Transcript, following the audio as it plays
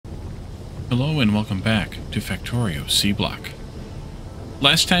Hello and welcome back to Factorio C Block.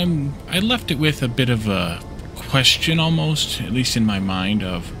 Last time I left it with a bit of a question almost, at least in my mind,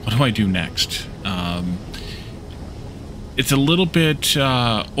 of what do I do next? It's a little bit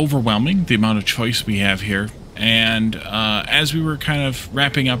overwhelming, the amount of choice we have here, and as we were kind of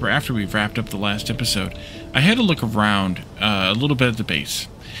wrapping up, or after we've wrapped up the last episode, I had to look around a little bit at the base,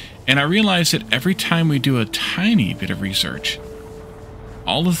 and I realized that every time we do a tiny bit of research,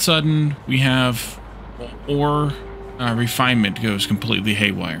 all of a sudden we have ore refinement goes completely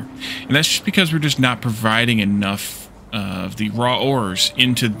haywire. And that's just because we're just not providing enough of the raw ores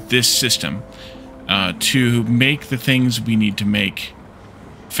into this system to make the things we need to make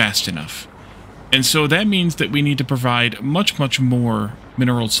fast enough. And so that means that we need to provide much more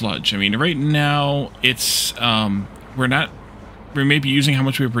mineral sludge. I mean, right now it's we may be using how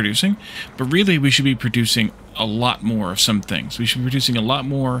much we're producing, but really we should be producing a lot more of some things. We should be producing a lot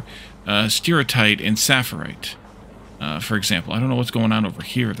more stereotyte and sapphirite, for example. I don't know what's going on over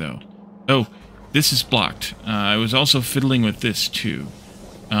here, though. Oh, this is blocked. I was also fiddling with this, too.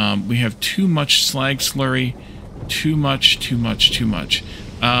 We have too much slag slurry, too much.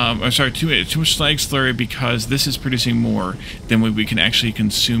 I'm sorry, too much slag slurry because this is producing more than what we can actually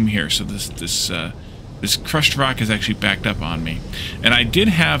consume here. So this crushed rock is actually backed up on me. And I did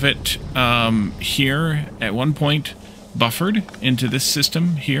have it here at one point buffered into this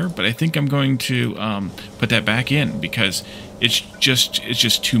system here, but I think I'm going to put that back in because it's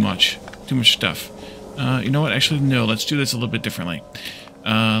just too much stuff. You know what? Actually, no. Let's do this a little bit differently.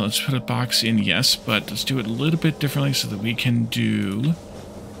 Let's put a box in, yes, but let's do it a little bit differently so that we can do...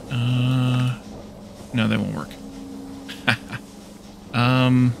 no, that won't work.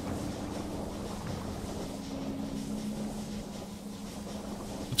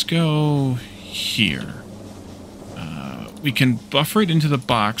 Let's go here. We can buffer it into the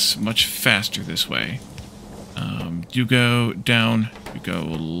box much faster this way. You go down, you go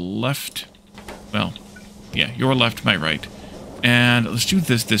left. Well, yeah, your left, my right. And let's do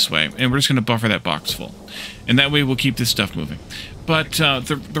this way. And we're just going to buffer that box full. And that way we'll keep this stuff moving. But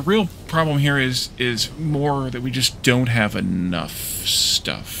the real problem here is more that we just don't have enough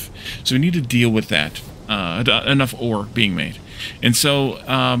stuff. So we need to deal with that. Enough ore being made. And so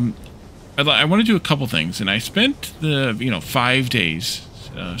I want to do a couple things. And I spent the 5 days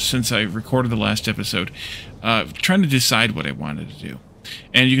since I recorded the last episode trying to decide what I wanted to do.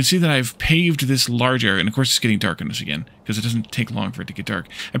 And you can see that I've paved this large area, and of course it's getting dark on us again, because it doesn't take long for it to get dark.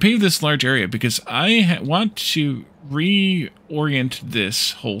 I paved this large area because I want to reorient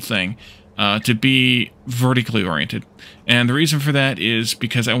this whole thing to be vertically oriented. And the reason for that is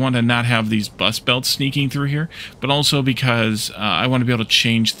because I want to not have these bus belts sneaking through here, but also because I want to be able to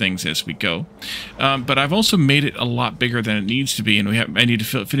change things as we go. But I've also made it a lot bigger than it needs to be, and I need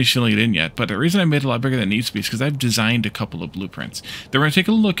to finish filling it in yet. But the reason I made it a lot bigger than it needs to be is because I've designed a couple of blueprints that we're going to take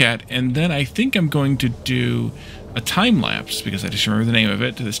a look at, and then I think I'm going to do a time lapse, because I just remember the name of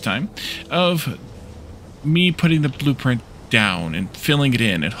it this time, of me putting the blueprint down and filling it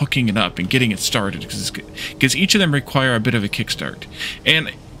in and hooking it up and getting it started, because each of them require a bit of a kickstart.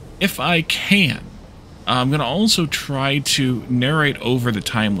 And if I can, I'm going to also try to narrate over the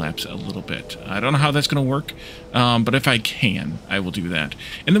time lapse a little bit. I don't know how that's going to work, but if I can, I will do that.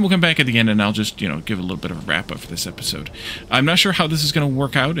 And then we'll come back at the end and I'll just, give a little bit of a wrap up for this episode. I'm not sure how this is going to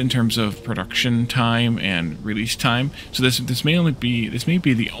work out in terms of production time and release time. So this may be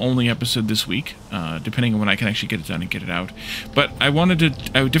the only episode this week, depending on when I can actually get it done and get it out. But I would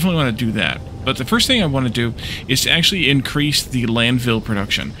definitely want to do that. But the first thing I want to do is to actually increase the landfill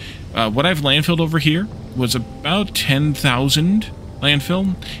production. What I've landfilled over here was about 10,000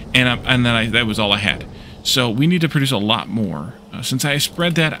 landfill, and then that was all I had. So we need to produce a lot more. Since I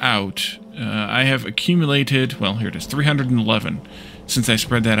spread that out, I have accumulated, well, here it is, 311 since I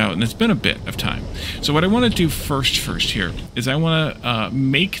spread that out, and it's been a bit of time. So what I want to do first here is I want to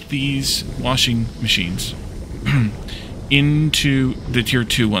make these washing machines into the tier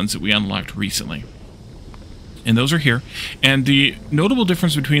 2 ones that we unlocked recently. And those are here. And the notable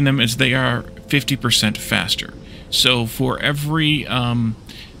difference between them is they are 50% faster. So for every one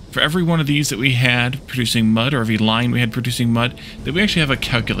of these that we had producing mud, or every line we had producing mud, that we actually have a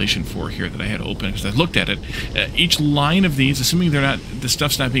calculation for here that I had open because I looked at it. Each line of these, assuming the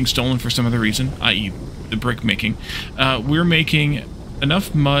stuff's not being stolen for some other reason, i.e. the brick making, we're making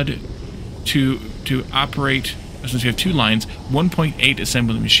enough mud to operate. Since we have 2 lines, 1.8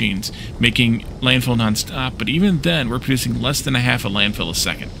 assembly machines, making landfill non-stop, but even then, we're producing less than a half a landfill a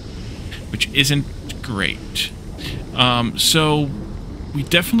second, which isn't great. So we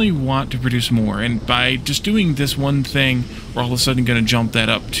definitely want to produce more, and by just doing this one thing, we're all of a sudden going to jump that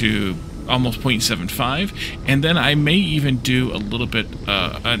up to almost 0.75, and then I may even do a little bit,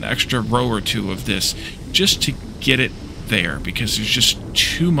 an extra row or two of this, just to get it there, because there's just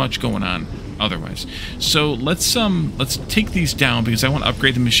too much going on otherwise. So let's take these down, because I want to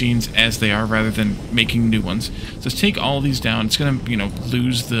upgrade the machines as they are rather than making new ones. So let's take all these down. It's gonna, you know,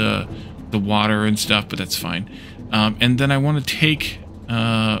 lose the water and stuff, but that's fine. And then I want to take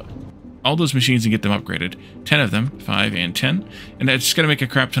all those machines and get them upgraded. 10 of them, 5 and 10. And I just got to make a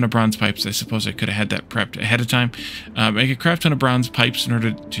crap ton of bronze pipes. I suppose I could have had that prepped ahead of time. Make a crap ton of bronze pipes in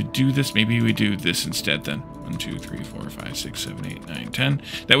order to do this. Maybe we do this instead then. 1, 2, 3, 4, 5, 6, 7, 8, 9, 10.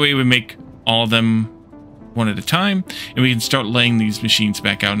 That way we make all of them one at a time, and we can start laying these machines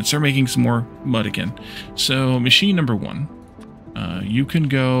back out and start making some more mud again. So machine number 1, you can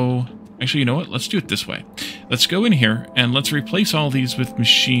go... Actually, you know what? Let's do it this way. Let's go in here, and let's replace all these with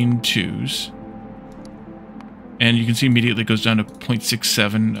machine 2s. And you can see immediately it goes down to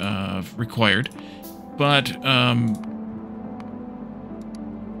 0.67 required. But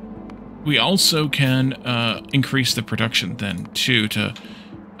we also can increase the production then, too, to,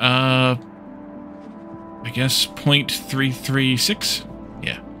 I guess, 0.336?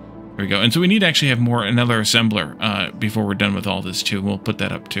 Yeah. There we go. And so we need to actually have another assembler before we're done with all this too. We'll put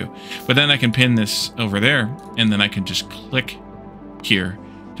that up too. But then I can pin this over there, and then I can just click here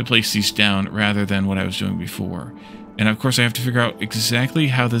to place these down rather than what I was doing before. And of course I have to figure out exactly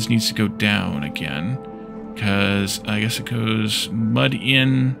how this needs to go down again, because I guess it goes mud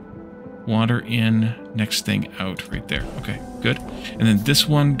in, water in, next thing out right there. Okay, good. And then this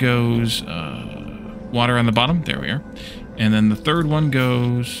one goes water on the bottom. There we are. And then the third one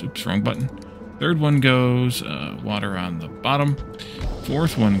goes, oops, wrong button. Third one goes water on the bottom.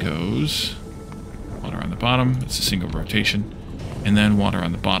 Fourth one goes water on the bottom. It's a single rotation. And then water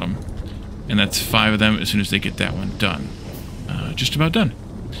on the bottom. And that's 5 of them as soon as they get that one done. Just about done.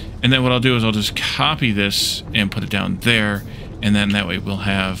 And then what I'll do is I'll just copy this and put it down there. And then that way we'll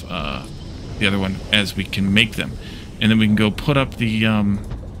have the other one as we can make them. And then we can go put up the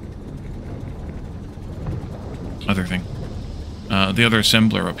other thing. The other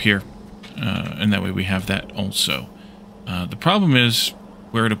assembler up here, and that way we have that also. The problem is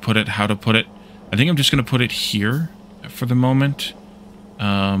where to put it, how to put it. I think I'm just going to put it here for the moment.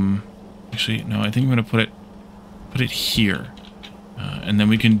 Actually, no, I think I'm going to put it here, and then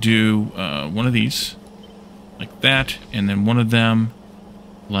we can do one of these like that, and then one of them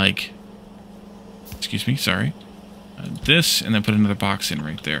like, excuse me, sorry, this, and then put another box in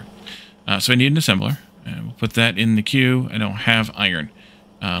right there. So I need an assembler. And we'll put that in the queue. I don't have iron.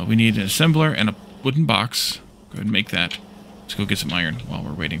 We need an assembler and a wooden box. Go ahead and make that. Let's go get some iron while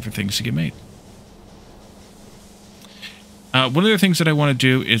we're waiting for things to get made. One of the things that I want to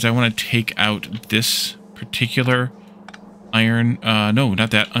do is I want to take out this particular iron. No,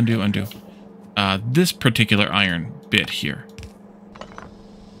 not that. Undo, undo. This particular iron bit here.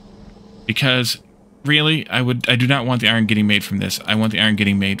 Because, really, I do not want the iron getting made from this. I want the iron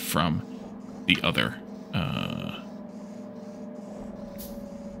getting made from the other.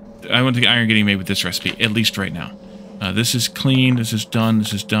 I want the iron getting made with this recipe, at least right now. This is clean, this is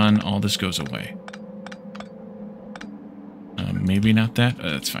done, all this goes away. Maybe not that,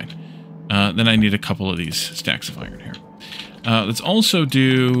 that's fine. Then I need a couple of these stacks of iron here. Let's also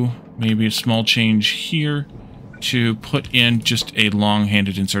do maybe a small change here to put in just a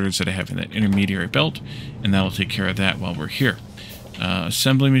long-handed inserter instead of having that intermediary belt, and that'll take care of that while we're here.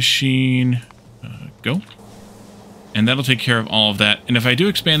 Assembly machine, go. And that'll take care of all of that. And if I do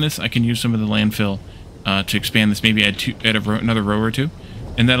expand this, I can use some of the landfill to expand this, maybe add another row or two.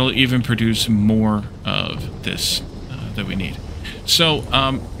 And that'll even produce more of this that we need. So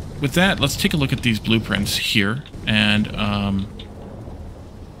with that, let's take a look at these blueprints here and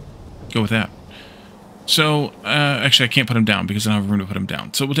go with that. So, actually, I can't put them down because I don't have room to put them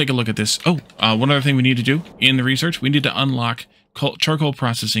down. So we'll take a look at this. Oh, one other thing we need to do in the research, we need to unlock charcoal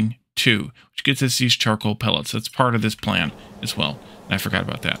processing 2, which gets us these charcoal pellets. That's part of this plan as well. I forgot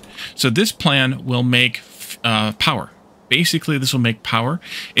about that. So this plan will make power. Basically, this will make power.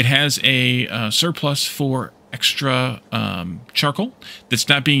 It has a surplus for extra charcoal that's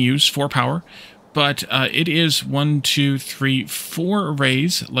not being used for power. But it is 1, 2, 3, 4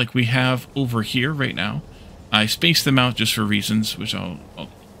 arrays like we have over here right now. I spaced them out just for reasons, which I'll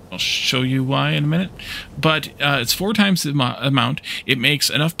show you why in a minute. But it's 4 times the amount. It makes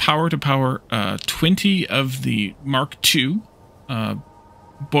enough power to power 20 of the Mark II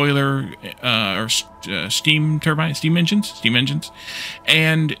boiler or steam engines,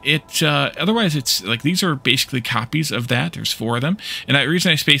 and it otherwise it's like these are basically copies of that. There's 4 of them, and the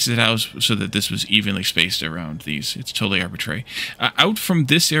reason I spaced it out was so that this was evenly spaced around these. It's totally arbitrary. Out from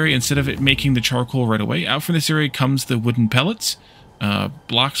this area, instead of it making the charcoal right away, out from this area comes the wooden pellets.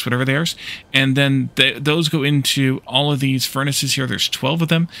 Blocks, whatever they are, and then those go into all of these furnaces here. There's 12 of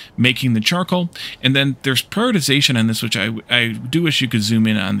them making the charcoal, and then there's prioritization on this, which I do wish you could zoom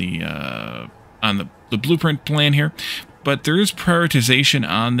in on the blueprint plan here. But there is prioritization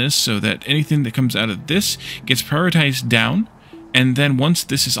on this so that anything that comes out of this gets prioritized down. And then once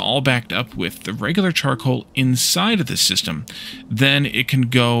this is all backed up with the regular charcoal inside of the system, then it can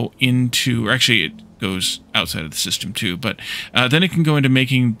go into, or actually it goes outside of the system too, but then it can go into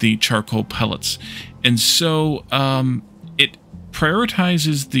making the charcoal pellets. And so it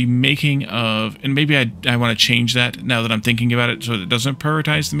prioritizes the making of, and maybe I want to change that now that I'm thinking about it, so that it doesn't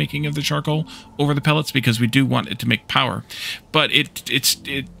prioritize the making of the charcoal over the pellets, because we do want it to make power. But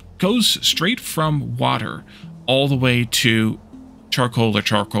it goes straight from water all the way to charcoal or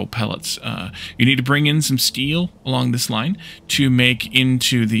charcoal pellets. You need to bring in some steel along this line to make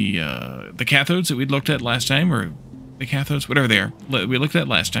into the cathodes that we looked at last time, or the cathodes, whatever they are, we looked at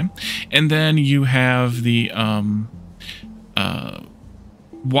last time. And then you have the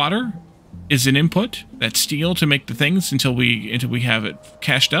water is an input. That's steel to make the things until we have it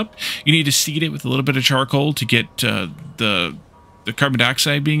cashed up. You need to seed it with a little bit of charcoal to get the carbon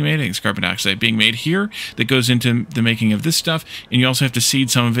dioxide being made. I think it's carbon dioxide being made here that goes into the making of this stuff, and you also have to seed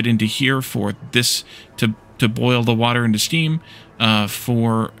some of it into here for this to boil the water into steam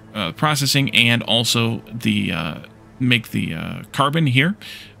for processing, and also the make the carbon here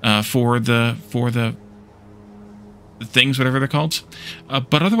for the things, whatever they're called.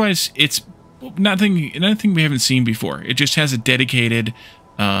 But otherwise, it's nothing we haven't seen before. It just has a dedicated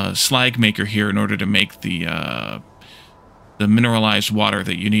slag maker here in order to make the mineralized water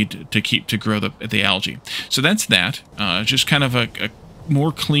that you need to grow the algae. So that's that. Just kind of a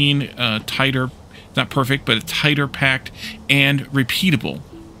more clean, tighter, not perfect, but a tighter packed and repeatable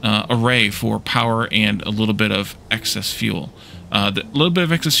array for power and a little bit of excess fuel. The little bit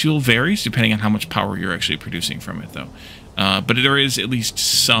of excess fuel varies depending on how much power you're actually producing from it, though. But there is at least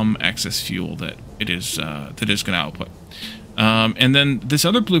some excess fuel that is going to output. And then this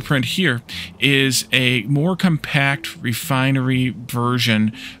other blueprint here is a more compact refinery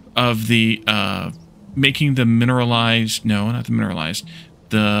version of the making the mineralized, no, not the mineralized,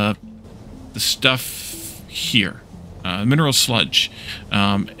 the stuff here, mineral sludge.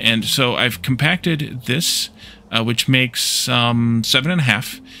 And so I've compacted this, which makes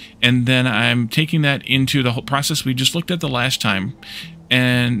 7.5, and then I'm taking that into the whole process we just looked at the last time,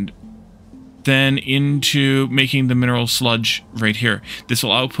 and then into making the mineral sludge right here. This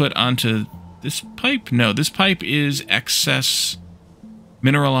will output onto this pipe. No, this pipe is excess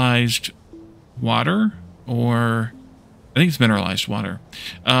mineralized water, or I think it's mineralized water.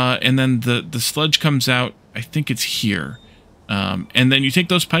 And then the sludge comes out, I think it's here. And then you take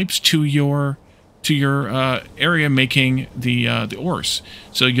those pipes to your area making the ores.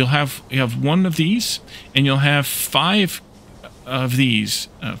 So you have one of these, and you'll have 5 of these,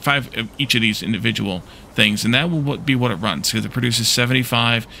 5 of each of these individual things, and that will be what it runs, because it produces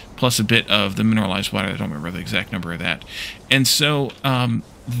 75 plus a bit of the mineralized water. I don't remember the exact number of that. And so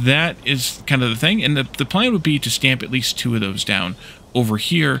that is kind of the thing, and the plan would be to stamp at least 2 of those down over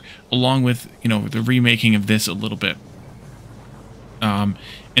here, along with, you know, the remaking of this a little bit.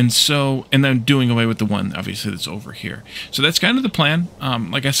 And then doing away with the one, obviously, that's over here. So that's kind of the plan.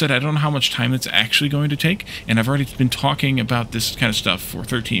 Like I said, I don't know how much time it's actually going to take, and I've already been talking about this kind of stuff for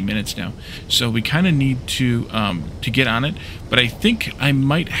 13 minutes now. So we kind of need to get on it. But I think I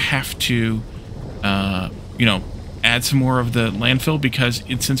might have to, you know, add some more of the landfill, because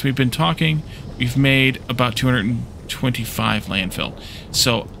since we've been talking, we've made about 225 landfill.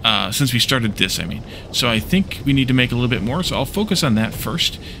 So since we started this, I mean. So I think we need to make a little bit more. So I'll focus on that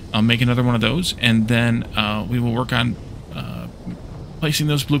first. I'll make another one of those, and then we will work on placing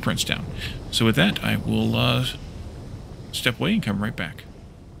those blueprints down. So with that, I will step away and come right back.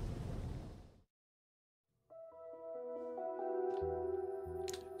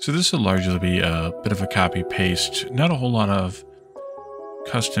 So this will largely be a bit of a copy-paste, not a whole lot of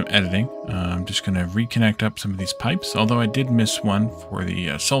custom editing. I'm just going to reconnect up some of these pipes, although I did miss one for the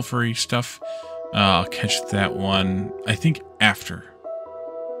sulfury stuff. I'll catch that one, I think, after,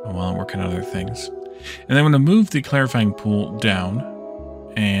 while I'm working on other things. And then I'm going to move the clarifying pool down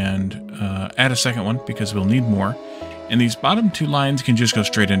and add a second one, because we'll need more. And these bottom 2 lines can just go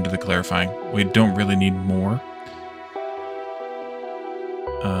straight into the clarifying. We don't really need more.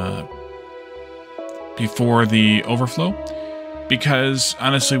 before the overflow, because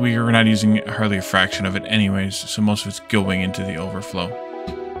honestly we are not using hardly a fraction of it anyways, so most of it's going into the overflow.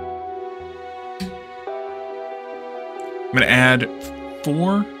 I'm going to add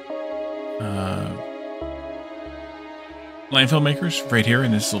 4 landfill makers right here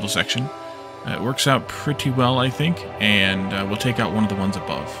in this little section. It works out pretty well, I think, and we'll take out one of the ones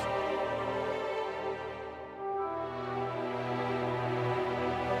above.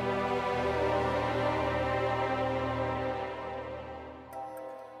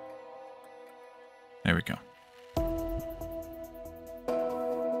 There we go.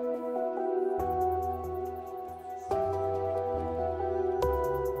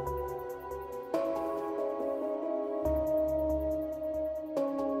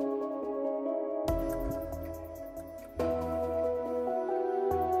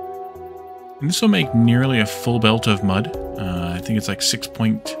 And this will make nearly a full belt of mud. I think it's like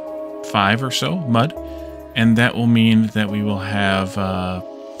 6.5 or so mud. And that will mean that we will have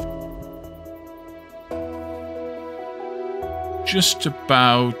just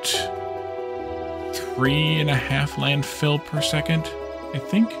about 3.5 landfill per second, I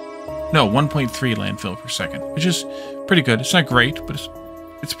think. No, 1.3 landfill per second, which is pretty good. It's not great, but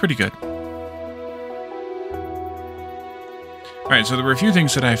it's pretty good. Alright, so there were a few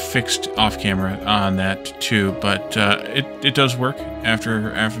things that I fixed off camera on that too, but it does work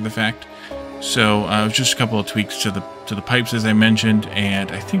after the fact. So just a couple of tweaks to the pipes, as I mentioned,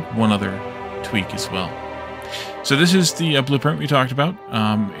 and I think one other tweak as well. So this is the blueprint we talked about.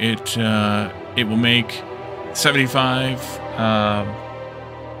 It will make 75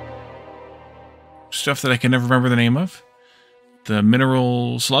 stuff that I can never remember the name of, the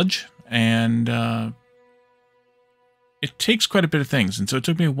mineral sludge, and it takes quite a bit of things, and so it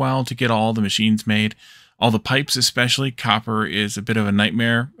took me a while to get all the machines made. All the pipes especially. Copper is a bit of a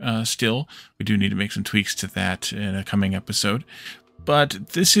nightmare still. We do need to make some tweaks to that in a coming episode. But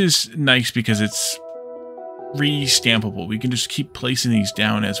this is nice because it's re-stampable. We can just keep placing these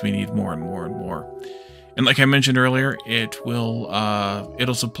down as we need more and more and more. And like I mentioned earlier,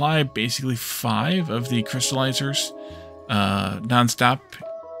 it'll supply basically 5 of the crystallizers non-stop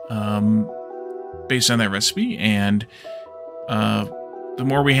based on that recipe, and the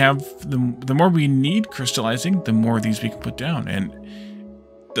more we have, the more we need crystallizing, the more of these we can put down, and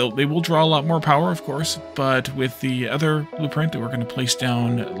they will draw a lot more power, of course. But with the other blueprint that we're going to place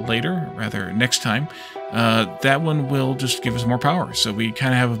down later, rather next time, that one will just give us more power. So we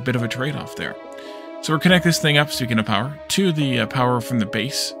kind of have a bit of a trade-off there. So we'll connect this thing up, speaking of power, to the power from the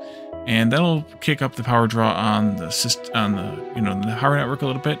base, and that'll kick up the power draw on the the power network a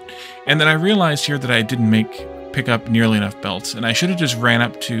little bit. And then I realized here that I didn't pick up nearly enough belts, and I should have just ran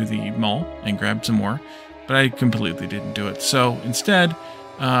up to the mall and grabbed some more, but I completely didn't do it. So instead,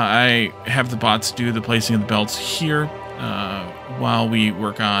 I have the bots do the placing of the belts here while we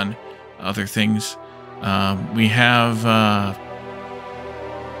work on other things. We have a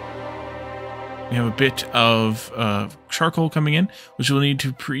bit of charcoal coming in, which we'll need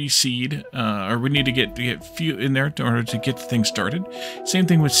to pre-seed, or we need to get few in there in order to get the thing started. Same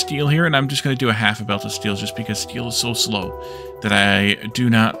thing with steel here, and I'm just going to do a half a belt of steel just because steel is so slow that I do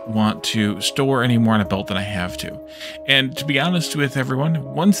not want to store any more on a belt than I have to. And to be honest with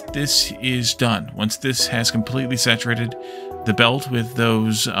everyone, once this is done, once this has completely saturated the belt with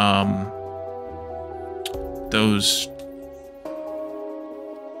those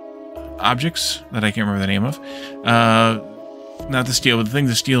objects that I can't remember the name of, not the steel, but the things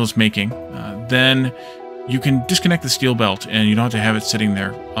the steel is making, then you can disconnect the steel belt and you don't have to have it sitting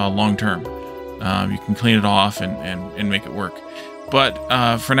there long term. You can clean it off and make it work. But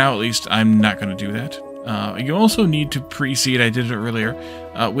for now, at least, I'm not going to do that. You also need to pre-seed, I did it earlier,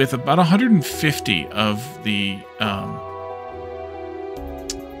 with about 150 of the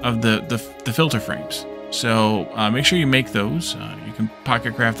filter frames. So make sure you make those. You can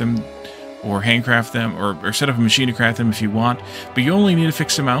pocket craft them or handcraft them, or set up a machine to craft them if you want. But you only need a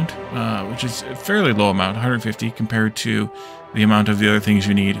fixed amount, which is a fairly low amount, 150, compared to the amount of the other things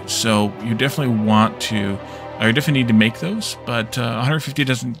you need. So you definitely want to, or you definitely need to make those, but 150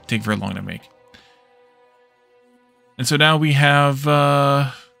 doesn't take very long to make. And so now we have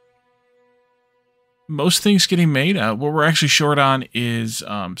most things getting made. What we're actually short on is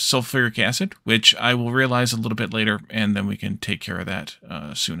sulfuric acid, which I will realize a little bit later, and then we can take care of that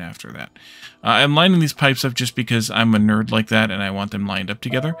soon after that. I'm lining these pipes up just because I'm a nerd like that, and I want them lined up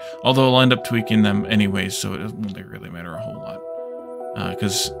together, although I'll end up tweaking them anyways, so it doesn't really matter a whole lot.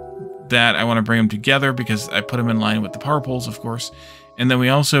 Because that, I want to bring them together because I put them in line with the power poles, of course, And then we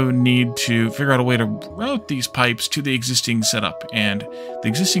also need to figure out a way to route these pipes to the existing setup. And the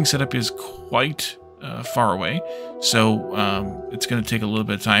existing setup is quite far away, so it's going to take a little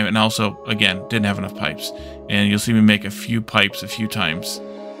bit of time. And also, again, didn't have enough pipes. And you'll see me make a few pipes a few times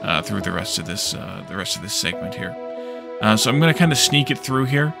through the rest of this segment here. So I'm going to kind of sneak it through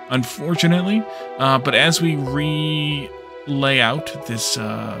here, unfortunately. But as we lay out this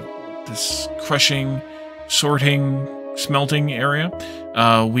crushing, sorting, smelting area,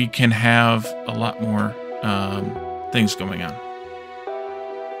 we can have a lot more things going on.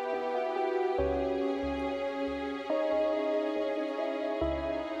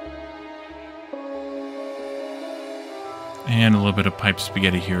 And a little bit of pipe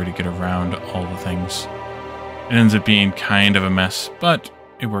spaghetti here to get around all the things. It ends up being kind of a mess, but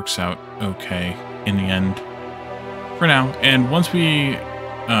it works out okay in the end for now. And once we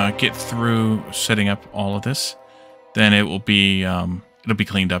get through setting up all of this, then it will be it'll be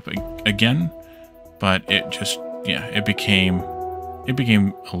cleaned up again. But it just, yeah, it became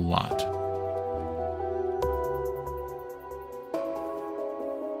a lot.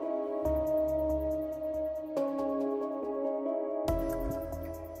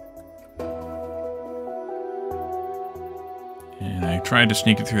 And I tried to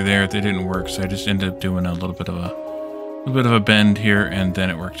sneak it through there. It didn't work, so I just ended up doing a little bit of a bend here, and then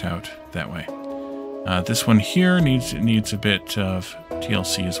it worked out that way. This one here needs a bit of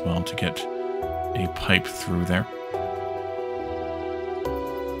TLC as well to get a pipe through there.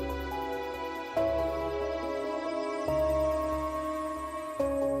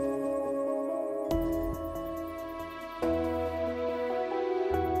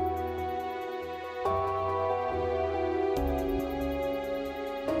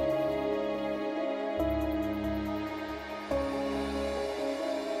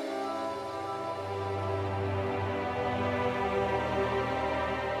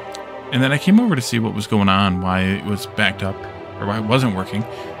 And then I came over to see what was going on, why it was backed up, or why it wasn't working,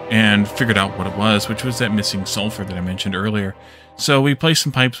 and figured out what it was, which was that missing sulfur that I mentioned earlier. So we placed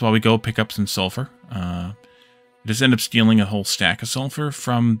some pipes while we go pick up some sulfur. Just end up stealing a whole stack of sulfur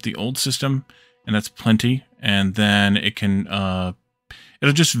from the old system, and that's plenty. And then it can,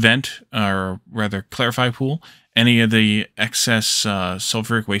 it'll just vent, or rather clarify pool, any of the excess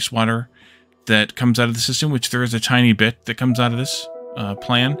sulfuric wastewater that comes out of the system, which there is a tiny bit that comes out of this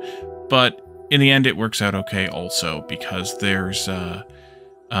plan. But in the end, it works out okay also, because there's don't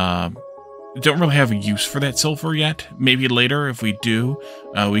really have a use for that sulfur yet. Maybe later, if we do,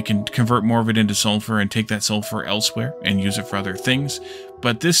 we can convert more of it into sulfur and take that sulfur elsewhere and use it for other things.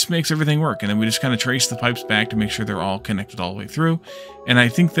 But this makes everything work, and then we just kind of trace the pipes back to make sure they're all connected all the way through. And I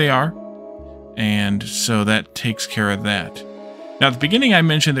think they are, and so that takes care of that. Now, at the beginning, I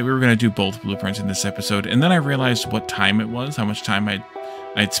mentioned that we were going to do both blueprints in this episode, and then I realized what time it was, how much time I'd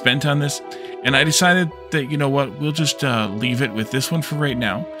spent on this, and I decided that, you know what, we'll just leave it with this one for right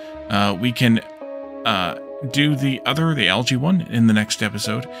now. We can do the algae one in the next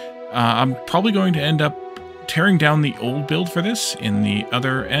episode. I'm probably going to end up tearing down the old build for this in the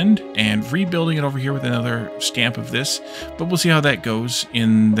other end and rebuilding it over here with another stamp of this, but we'll see how that goes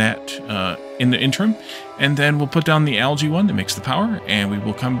in that in the interim. And then we'll put down the algae one that makes the power, and we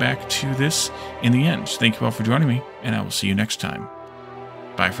will come back to this in the end. So thank you all for joining me, and I will see you next time.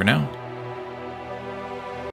 Bye for now.